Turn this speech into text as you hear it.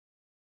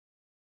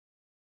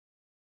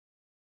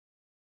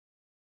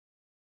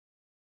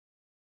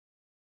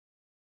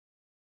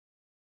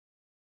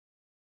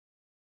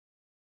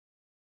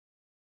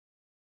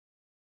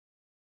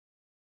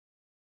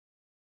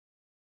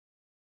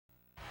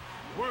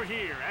We're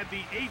here at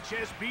the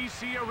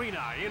HSBC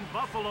Arena in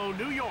Buffalo,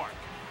 New York.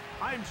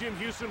 I'm Jim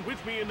Houston.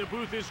 With me in the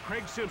booth is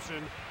Craig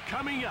Simpson.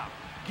 Coming up,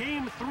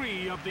 Game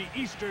 3 of the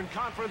Eastern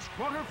Conference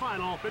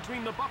quarterfinal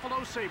between the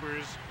Buffalo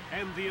Sabres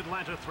and the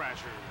Atlanta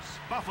Thrashers.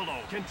 Buffalo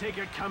can take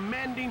a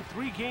commanding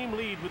 3-game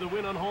lead with a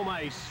win on home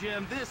ice.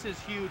 Jim, this is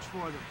huge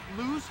for them.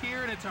 Lose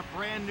here and it's a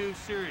brand new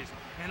series.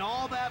 And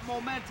all that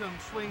momentum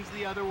swings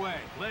the other way.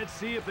 Let's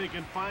see if they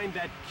can find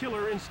that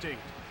killer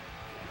instinct.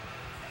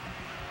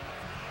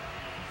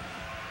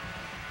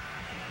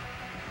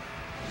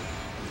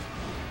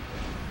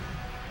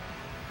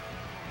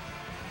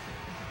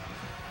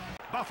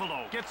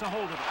 Buffalo gets a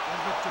hold of it.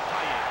 Over to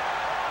Payet.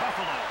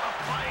 Buffalo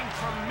applying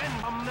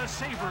tremendum. The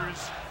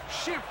Sabres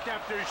shift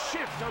after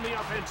shift on the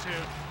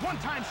offensive.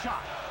 One-time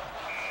shot.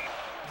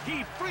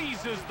 He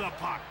freezes the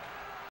puck.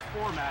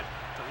 Format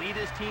to lead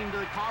his team to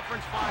the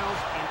conference finals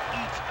in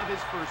each of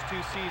his first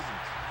 2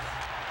 seasons.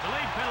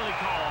 Delayed penalty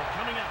call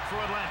coming up for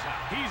Atlanta.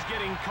 He's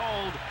getting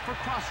called for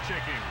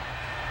cross-checking.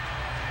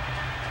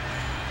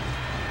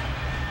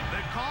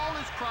 The call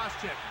is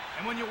cross-checking,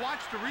 and when you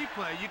watch the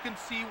replay, you can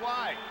see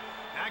why.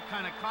 That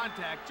kind of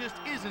contact just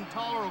isn't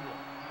tolerable.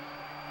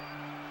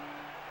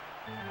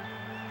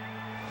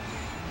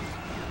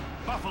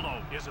 Buffalo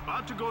is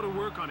about to go to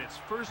work on its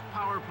first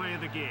power play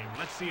of the game.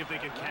 Let's see if they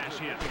can cash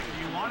in.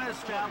 You want to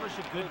establish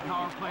a good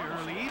power play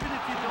early, even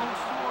if you don't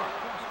score.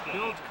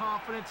 Builds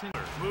confidence in...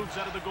 Moves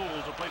out of the goal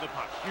to play the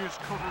puck. Here's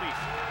Kovalik.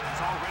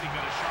 He's already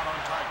got a shot on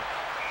target.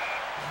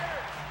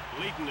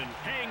 Leitonen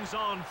hangs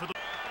on for the...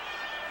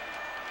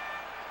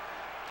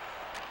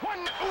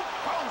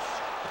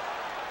 Post!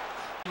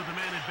 With the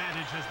man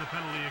advantage as the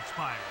penalty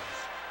expires.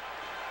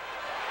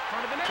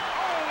 Front of the net.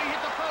 Oh, he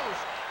hit the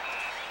post.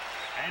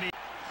 And he...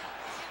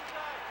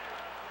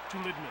 to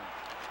Lidman.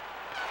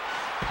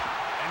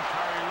 And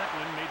Kari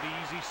Lettman made the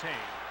easy save.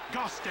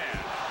 Gostad.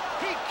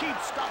 He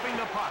keeps stopping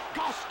the puck.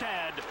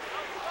 Gostad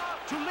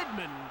to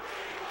Lidman.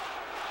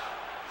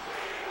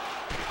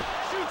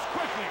 Shoots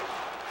quickly.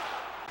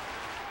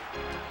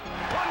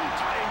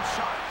 One-time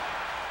shot.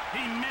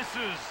 He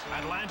misses.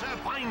 Atlanta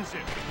finds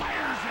it.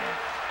 Fires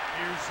it.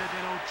 Here's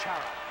Zdeno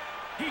Chara.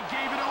 He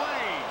gave it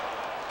away.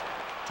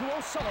 To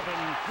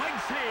O'Sullivan. Leg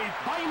save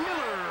by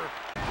Miller.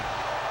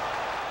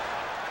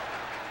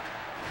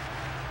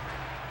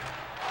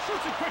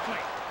 Shoots it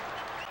quickly.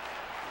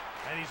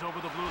 And he's over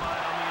the blue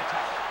line on the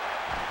attack.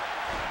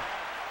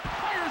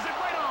 Fires it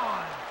right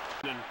on.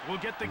 Will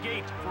get the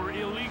gate for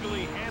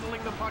illegally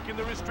handling the puck in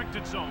the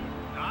restricted zone.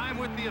 I'm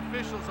with the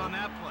officials on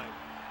that play.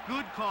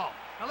 Good call.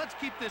 Now let's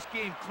keep this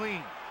game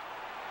clean.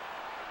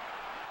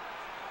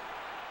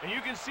 And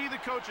you can see the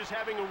coach is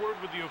having a word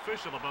with the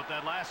official about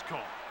that last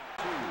call.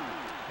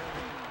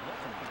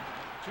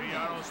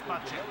 Giaro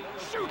Spacek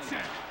shoots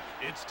it.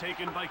 It's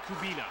taken by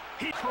Kubina.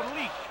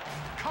 Kovalik.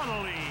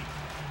 Connolly.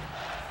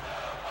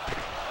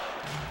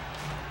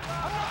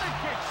 Another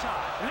kick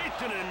shot.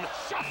 Leitonen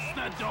shuts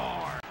the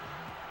door.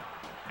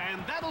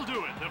 And that'll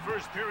do it. The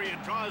first period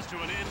draws to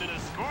an end in a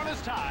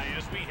scoreless tie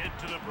as we head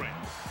to the break.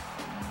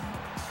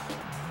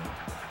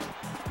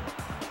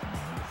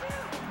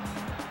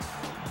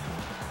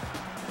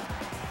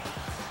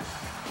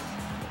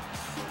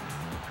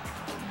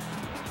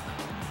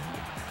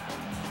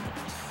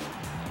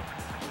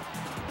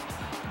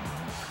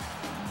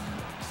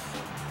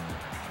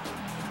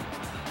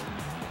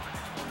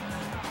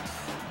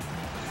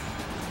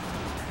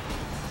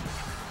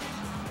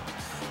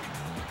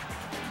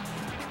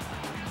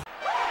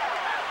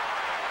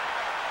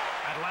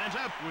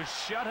 Atlanta was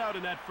shut out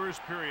in that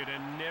first period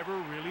and never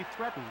really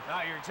threatened.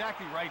 You're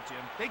exactly right,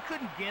 Jim. They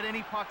couldn't get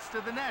any pucks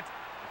to the net.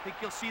 I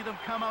think you'll see them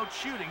come out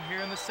shooting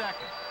here in the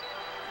second.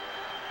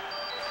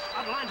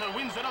 Atlanta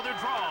wins another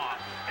draw.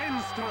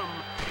 Enstrom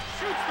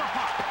shoots the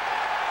puck.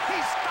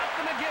 He's got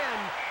them again.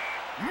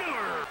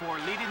 Miller for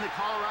leading the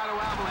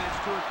Colorado Avalanche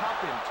to a cup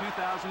in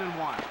 2001.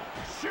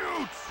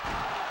 Shoots.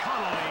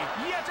 Connolly,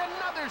 yet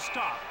another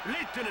stop.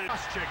 Leitonen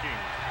checking.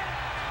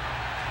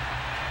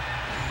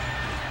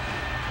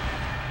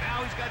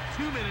 Now he's got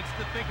 2 minutes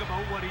to think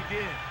about what he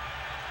did.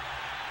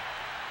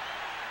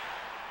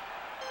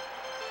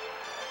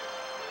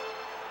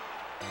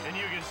 And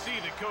you can see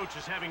the coach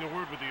is having a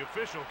word with the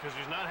official because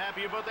he's not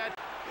happy about that.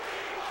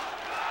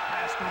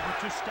 Passed over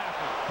to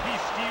Stafford. He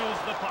steals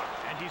the puck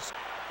and he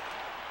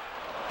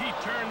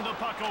turned the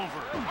puck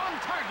over. On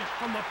target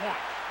from the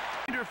point.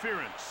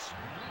 Interference.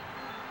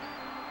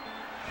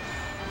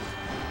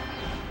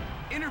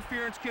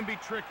 Interference can be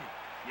tricky.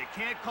 You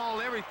can't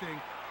call everything,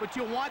 but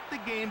you want the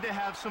game to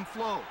have some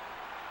flow.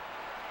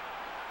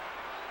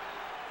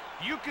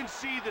 You can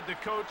see that the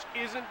coach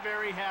isn't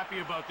very happy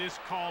about this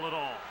call at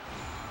all.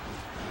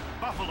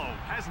 Buffalo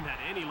hasn't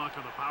had any luck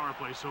on the power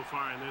play so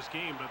far in this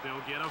game, but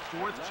they'll get a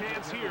 4th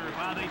chance here.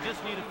 Well, they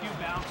just need a few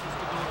bounces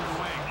to go their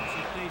way.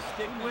 If they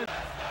stick with...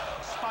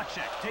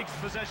 Spacek takes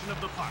possession of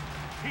the puck.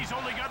 He's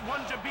only got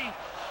one to beat.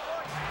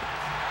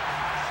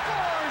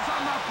 Scores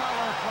on the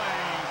power play.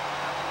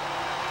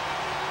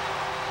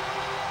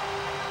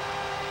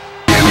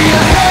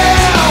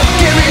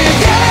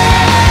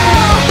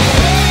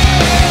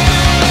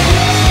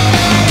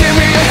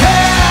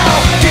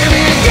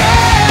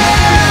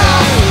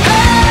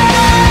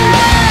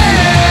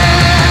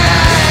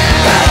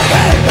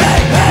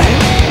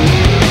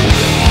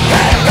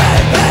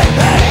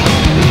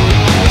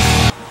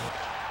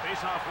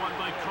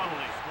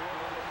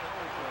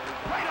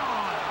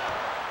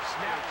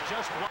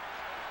 just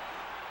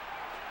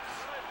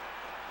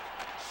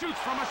shoots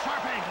from a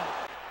sharp angle.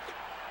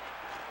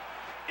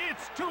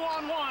 It's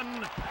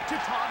 2-on-1 to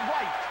Todd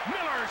White.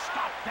 Miller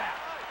stopped that.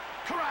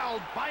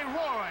 Corralled by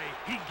Roy.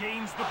 He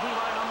gains the blue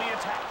line on the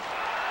attack.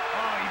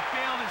 Oh, he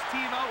bailed his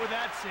team out with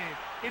that save.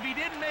 If he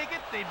didn't make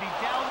it, they'd be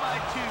down by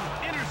 2.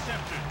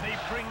 Intercepted. They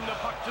bring the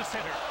puck to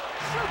center.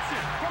 Shoots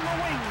it from the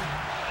wing.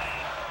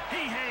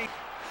 He hangs.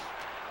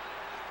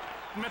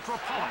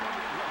 Metropolitan.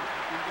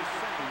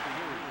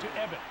 To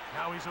Ebbett.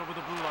 Now he's over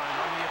the blue line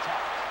on the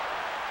attack.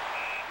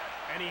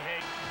 And he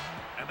hangs.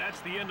 And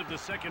that's the end of the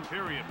second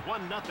period.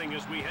 1-0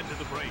 as we head to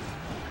the break.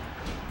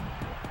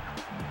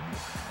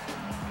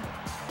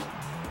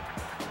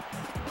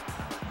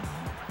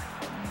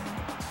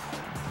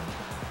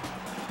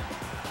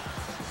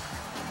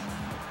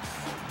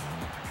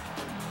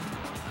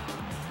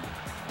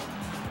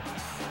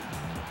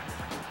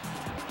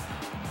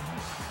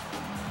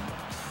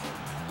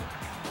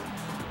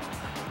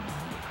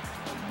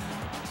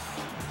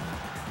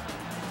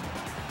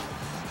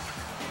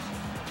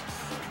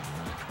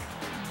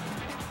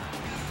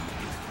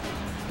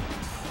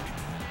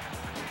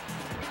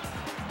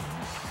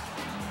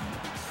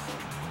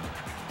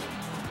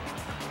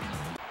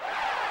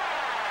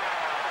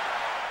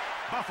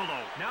 Buffalo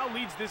now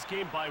leads this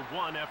game by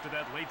 1 after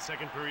that late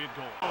second period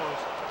goal.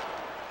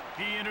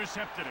 He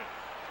intercepted it.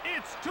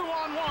 It's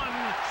 2-on-1.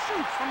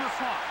 Shoots from the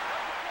slot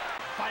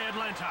by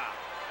Atlanta.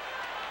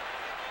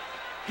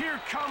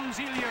 Here comes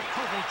Ilya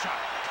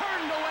Kovalchuk.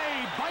 Turned away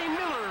by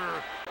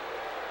Miller.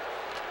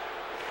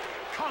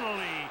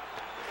 Connolly.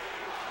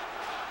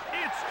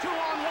 It's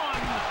 2-on-1.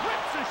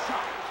 Whips a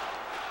shot.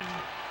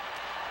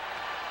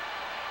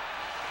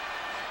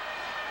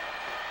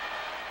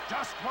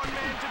 Just one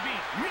man to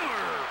beat.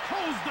 Miller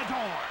close the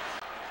door.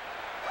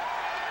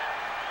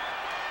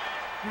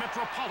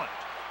 Metropolitan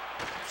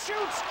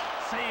shoots.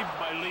 Saved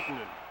by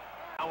Leitonen.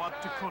 Now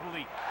up to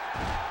Kotelik.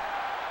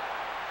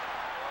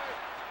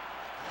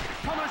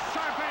 From a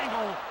sharp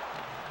angle.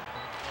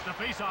 The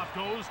faceoff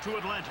goes to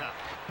Atlanta.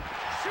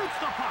 Shoots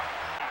the puck.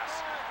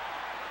 Pass.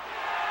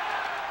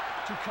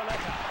 To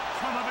Coletta.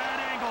 From a bad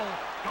angle.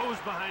 Goes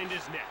behind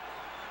his net.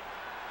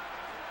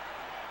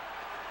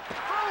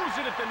 Throws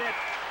it at the net.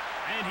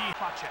 And he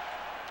Pacek.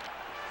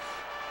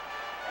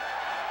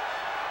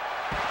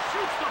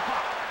 Shoots the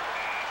puck.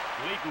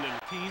 Leitonen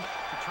team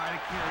to try to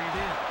carry it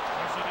in.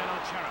 Presidano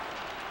Chera.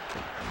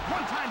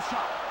 One-time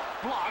shot.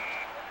 Blocked.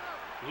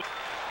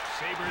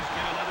 Sabres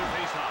get another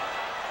face-off.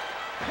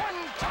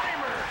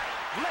 One-timer.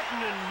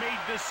 Leitonen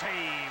made the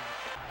save.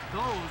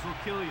 Those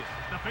will kill you.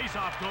 The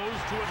face-off goes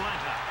to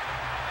Atlanta.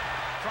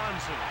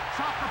 Franzen.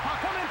 Shot the puck.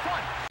 Come in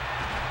front.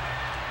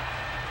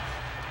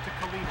 To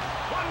Kalina.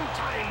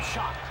 One-time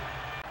shot.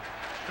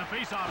 The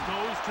faceoff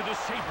goes to the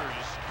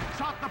Sabres.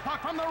 Shot the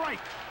puck from the right.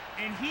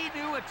 And he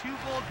knew a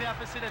 2-goal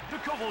deficit at To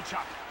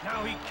Kovalchuk.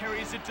 Now he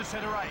carries it to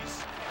center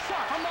ice.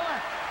 Shot from the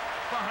left.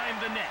 Behind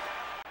the net.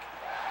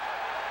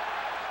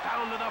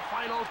 Down to the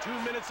final 2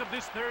 minutes of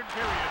this third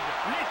period.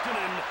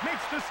 Leitonen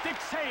makes the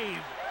stick save.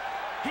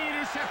 He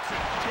intercepts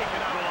it.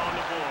 Taken out along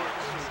the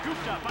boards.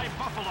 Scooped up by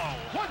Buffalo.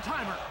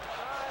 One-timer.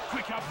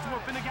 Quick up to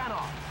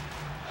Finneganov.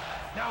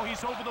 Now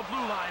he's over the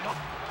blue line.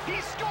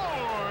 He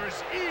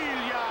scores!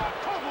 Ilya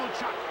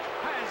Kovalchuk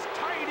has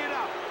tied it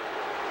up.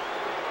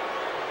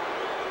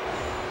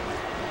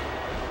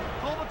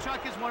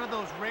 Kovalchuk is one of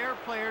those rare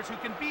players who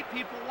can beat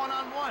people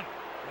one-on-one.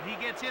 When he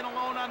gets in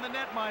alone on the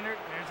netminder,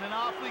 there's an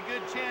awfully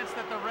good chance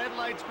that the red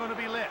light's going to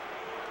be lit.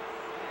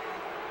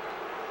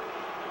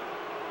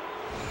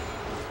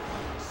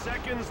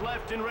 Seconds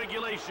left in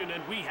regulation,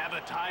 and we have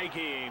a tie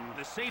game.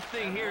 The safe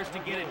thing here is to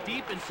get it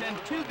deep and send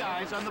 2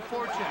 guys on the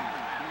forecheck.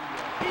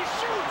 He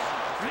shoots!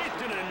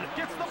 Leitonen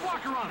gets the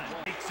blocker on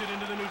it. Takes it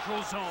into the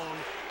neutral zone.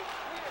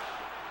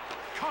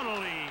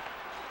 Connolly.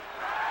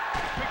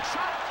 Quick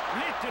shot.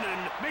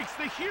 Leitonen makes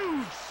the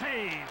huge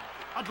save.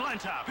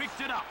 Atlanta picked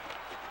it up.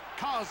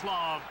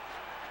 Kozlov.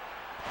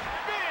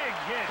 Big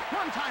hit.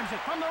 One-times it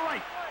from the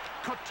right.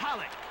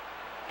 Kotelik.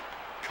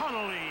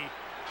 Connolly.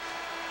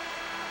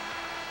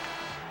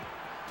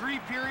 3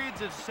 periods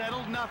have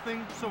settled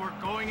nothing, so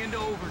we're going into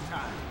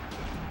overtime.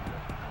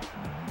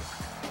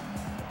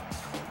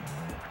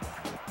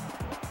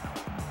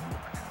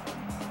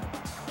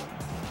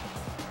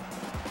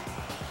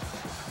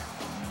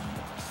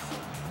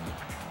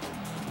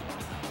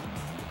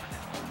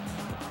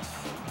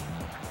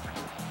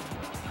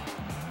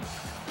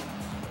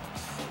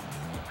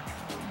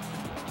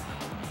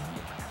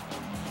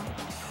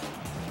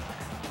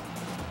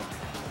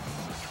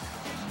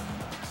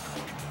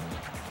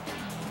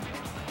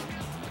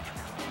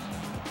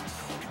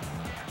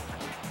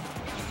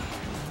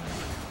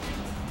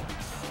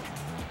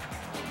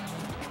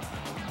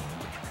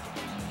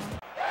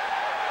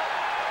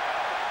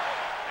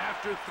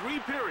 After 3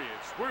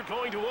 periods, we're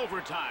going to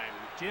overtime.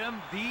 Jim,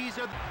 these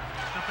are...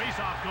 The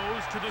faceoff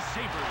goes to the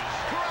Sabres.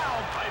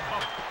 Corralled by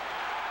Buff.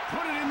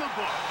 Put it in the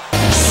book.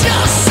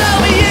 Just so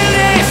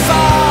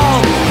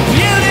beautiful,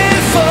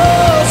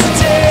 beautiful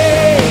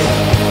today.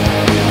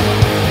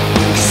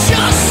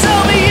 Just so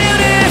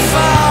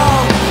beautiful.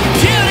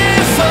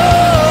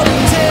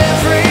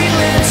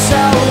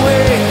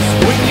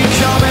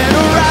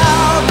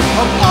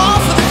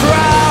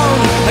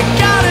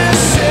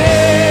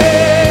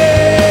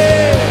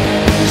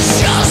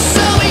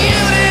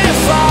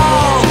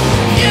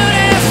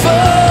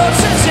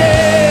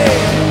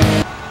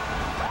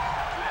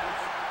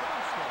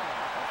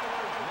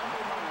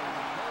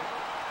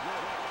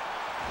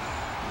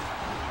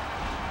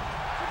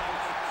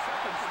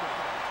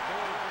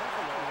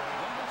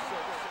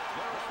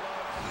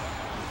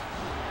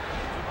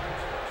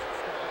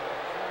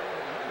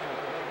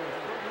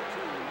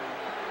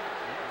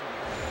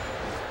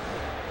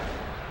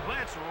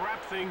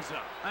 things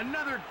up.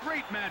 Another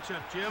great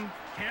matchup, Jim.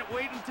 Can't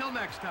wait until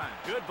next time.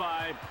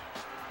 Goodbye.